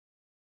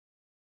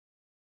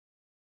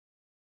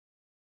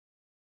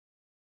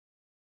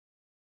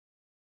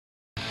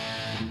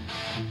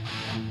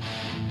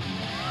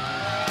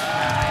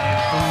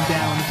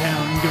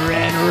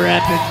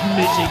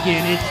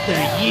Michigan. It's the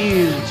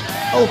huge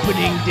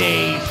opening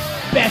day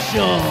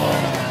special.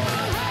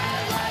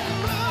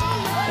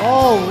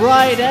 All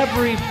right,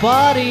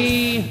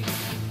 everybody.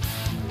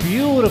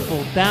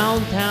 Beautiful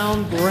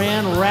downtown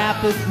Grand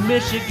Rapids,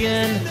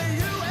 Michigan.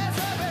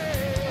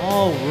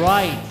 All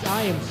right,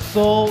 I am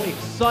so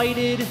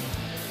excited.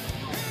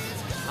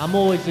 I'm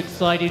always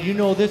excited. You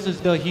know this is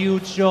the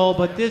huge show,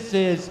 but this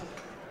is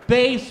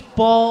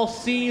baseball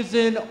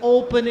season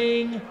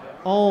opening.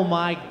 Oh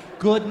my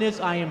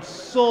goodness, I am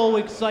so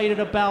excited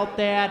about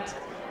that.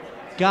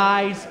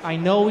 Guys, I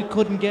know we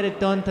couldn't get it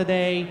done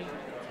today,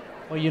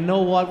 but you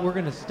know what? We're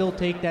going to still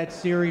take that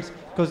series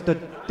because the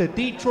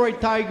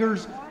Detroit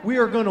Tigers, we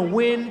are going to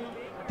win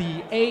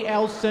the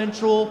AL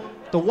Central.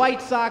 The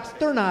White Sox,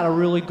 they're not a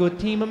really good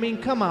team. I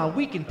mean, come on,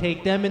 we can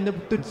take them.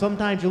 And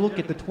sometimes you look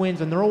at the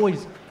Twins, and they're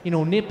always,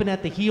 nipping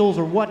at the heels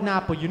or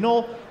whatnot. But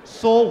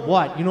so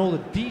what?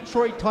 The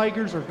Detroit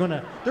Tigers they're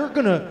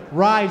gonna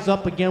rise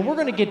up again. We're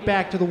gonna get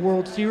back to the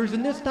World Series,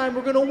 and this time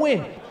we're gonna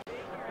win.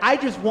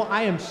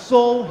 I am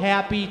so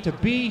happy to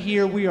be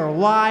here. We are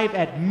live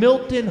at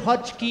Milton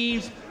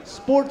Hutchke's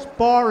Sports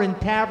Bar and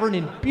Tavern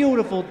in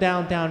beautiful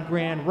downtown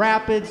Grand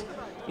Rapids.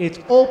 It's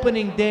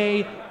opening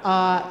day.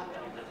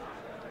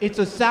 It's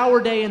a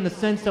sour day in the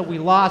sense that we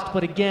lost,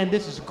 but again,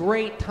 this is a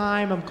great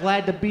time. I'm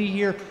glad to be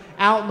here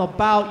out and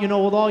about, with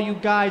all you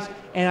guys.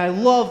 And I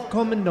love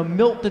coming to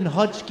Milton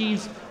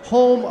Hutchke's,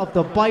 home of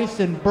the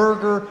Bison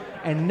Burger.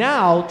 And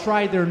now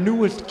try their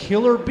newest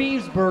Killer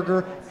Bees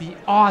Burger, the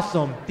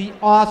awesome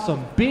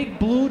Big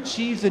Blue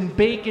Cheese and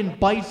Bacon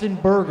Bison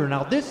Burger.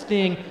 Now this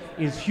thing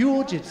is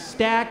huge, it's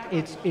stacked,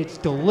 it's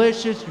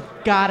delicious.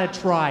 You've got to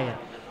try it.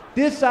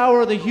 This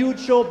hour of the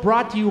huge show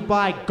brought to you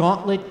by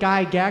Gauntlet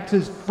Guy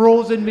Gax's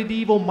frozen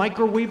medieval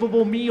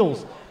microwavable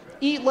meals.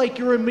 Eat like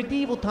you're in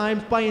medieval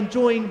times by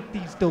enjoying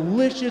these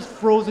delicious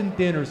frozen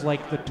dinners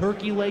like the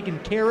turkey leg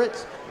and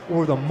carrots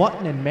or the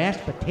mutton and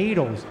mashed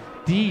potatoes.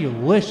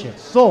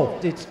 Delicious. So,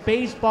 it's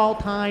baseball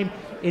time.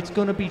 It's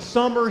going to be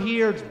summer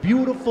here. It's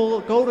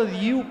beautiful. Go to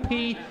the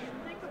UP.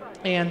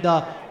 And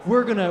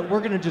we're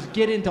gonna just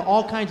get into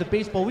all kinds of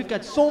baseball. We've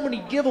got so many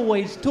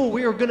giveaways too.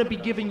 We are gonna be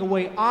giving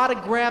away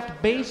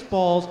autographed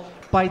baseballs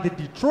by the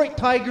Detroit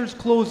Tigers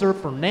closer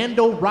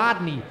Fernando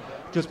Rodney.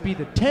 Just be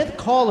the 10th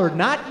caller.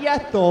 Not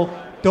yet though.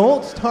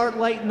 Don't start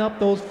lighting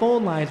up those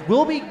phone lines.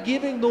 We'll be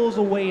giving those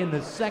away in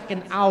the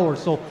second hour.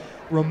 So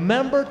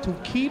remember to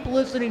keep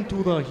listening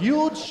to the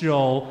huge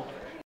show.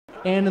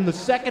 And in the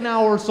second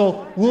hour or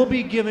so, we'll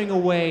be giving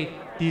away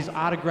these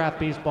autographed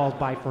baseballs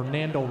by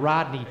Fernando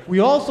Rodney. We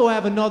also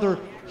have another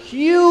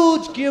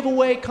huge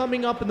giveaway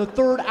coming up in the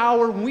third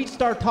hour when we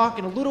start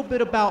talking a little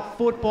bit about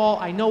football.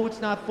 I know it's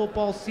not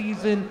football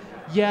season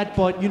yet,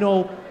 but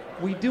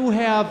we do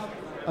have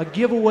a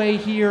giveaway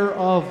here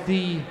of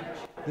the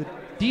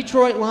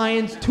Detroit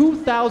Lions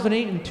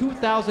 2008 and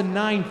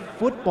 2009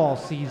 football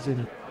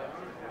season.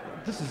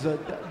 This is you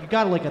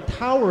got like a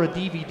tower of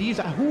DVDs.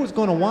 Who is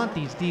going to want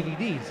these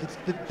DVDs? It's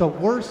the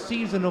worst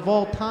season of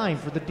all time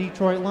for the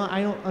Detroit Lions.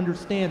 I don't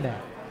understand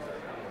that.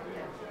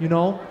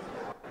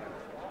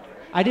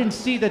 I didn't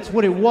see that's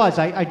what it was.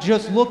 I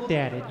just looked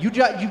at it. You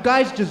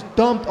guys just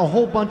dumped a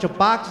whole bunch of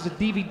boxes of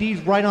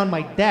DVDs right on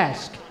my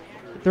desk.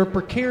 They're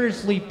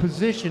precariously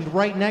positioned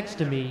right next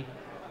to me.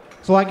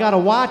 So I got to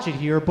watch it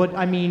here, but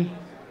I mean,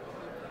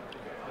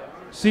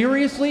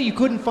 seriously? You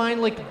couldn't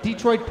find like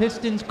Detroit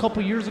Pistons a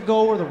couple years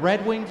ago or the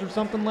Red Wings or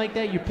something like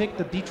that? You picked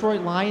the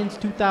Detroit Lions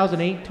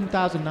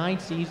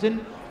 2008-2009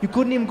 season? You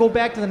couldn't even go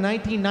back to the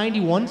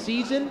 1991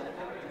 season?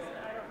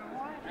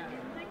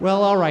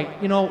 Well, all right.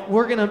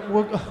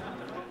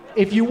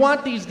 If you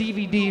want these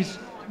DVDs,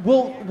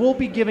 we'll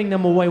be giving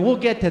them away. We'll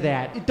get to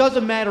that. It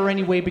doesn't matter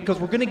anyway because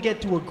we're going to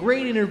get to a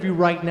great interview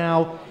right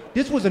now.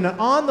 This was an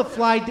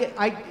on-the-fly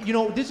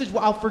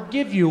I'll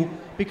forgive you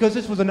because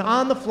this was an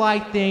on-the-fly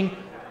thing.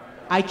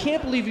 I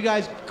can't believe you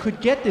guys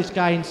could get this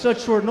guy in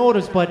such short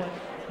notice, but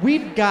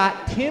we've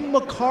got Tim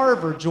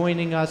McCarver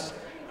joining us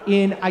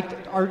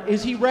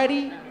is he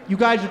ready? You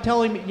guys are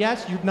telling me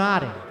yes? You're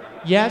nodding.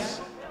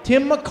 Yes?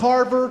 Tim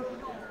McCarver.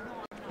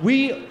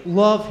 We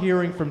love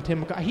hearing from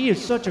Tim McCarver. He is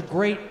such a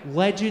great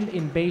legend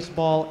in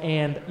baseball,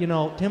 and,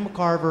 Tim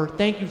McCarver,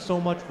 thank you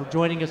so much for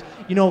joining us.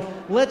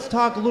 Let's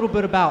talk a little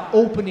bit about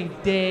opening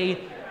day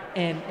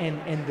and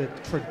the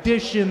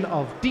tradition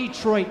of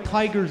Detroit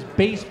Tigers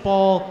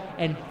baseball,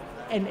 and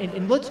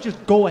let's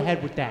just go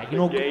ahead with that.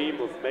 The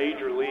game of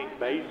Major League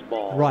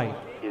Baseball right.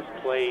 is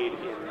played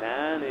in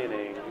 9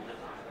 innings,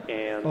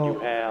 and you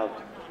have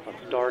a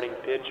starting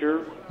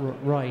pitcher,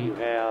 right. You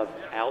have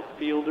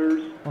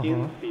outfielders,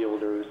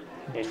 infielders,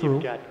 and True.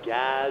 You've got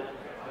guys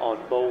on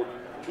both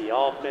the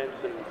offense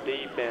and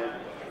defense,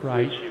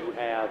 right. which you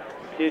have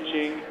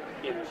pitching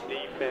in the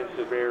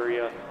defensive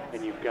area,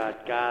 and you've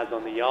got guys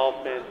on the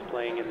offense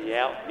playing in the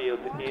outfield,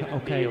 the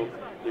infield,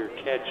 your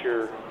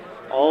catcher.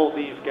 All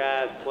these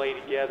guys play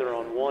together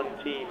on one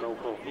team, a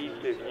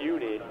cohesive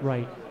unit.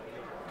 Right.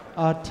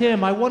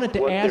 Tim, I wanted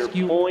to ask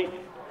you... What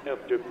their point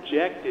of the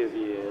objective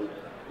is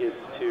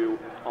to,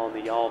 on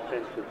the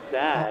offensive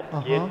side,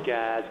 get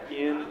guys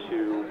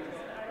into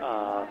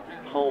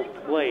home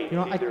plate. You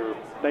know, There are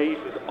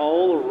bases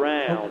all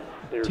around.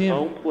 There's Tim,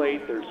 home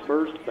plate, there's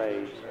first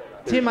base.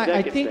 Tim,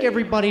 I think base,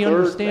 everybody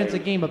understands the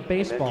game of and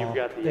baseball then you've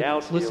got the that's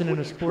outfield. listening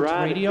to What you sports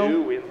try radio. To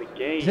do in the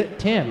game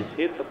Tim. is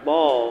hit the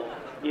ball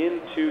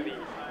into the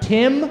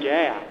Tim?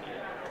 gaps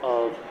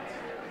of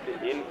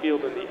the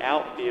infield and the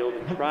outfield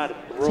and try to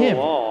throw Tim,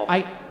 off.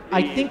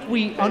 I think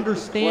we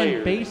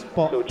understand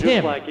baseball. So just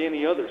Tim, like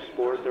any other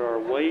sport, there are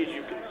ways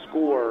you can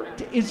score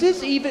is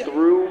this even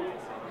through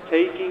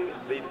taking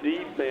the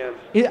defense.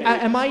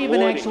 am I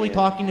even exploiting actually it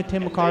talking to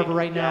Tim and McCarver making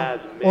right now? guys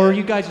Or are miss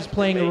you guys just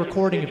playing a and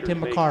recording of making Tim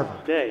pitchers make McCarver?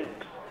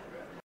 mistakes.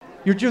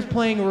 You're just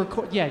playing a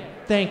record. Yeah,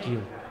 thank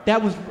you.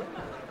 That was,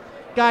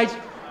 guys.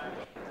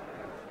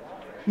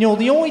 You know,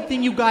 the only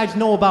thing you guys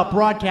know about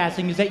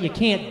broadcasting is that you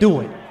can't do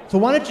it. So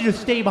why don't you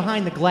just stay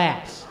behind the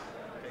glass?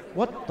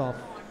 What the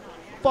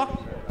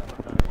fuck?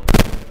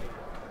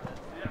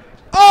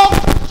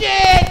 Oh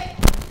shit!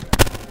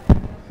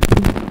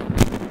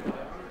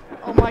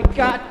 Oh my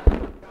God!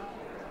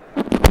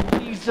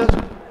 Jesus,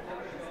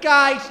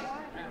 guys.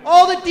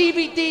 All the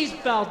DVDs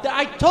fell.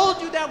 I told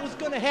you that was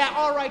gonna happen.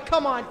 All right,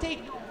 come on,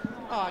 take.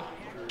 Oh,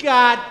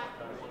 God,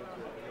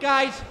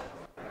 guys.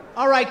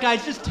 All right,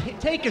 guys, just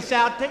take us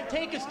out.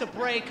 Take us to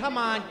break. Come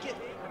on.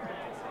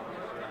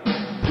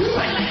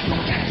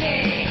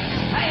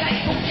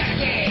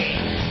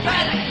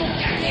 I like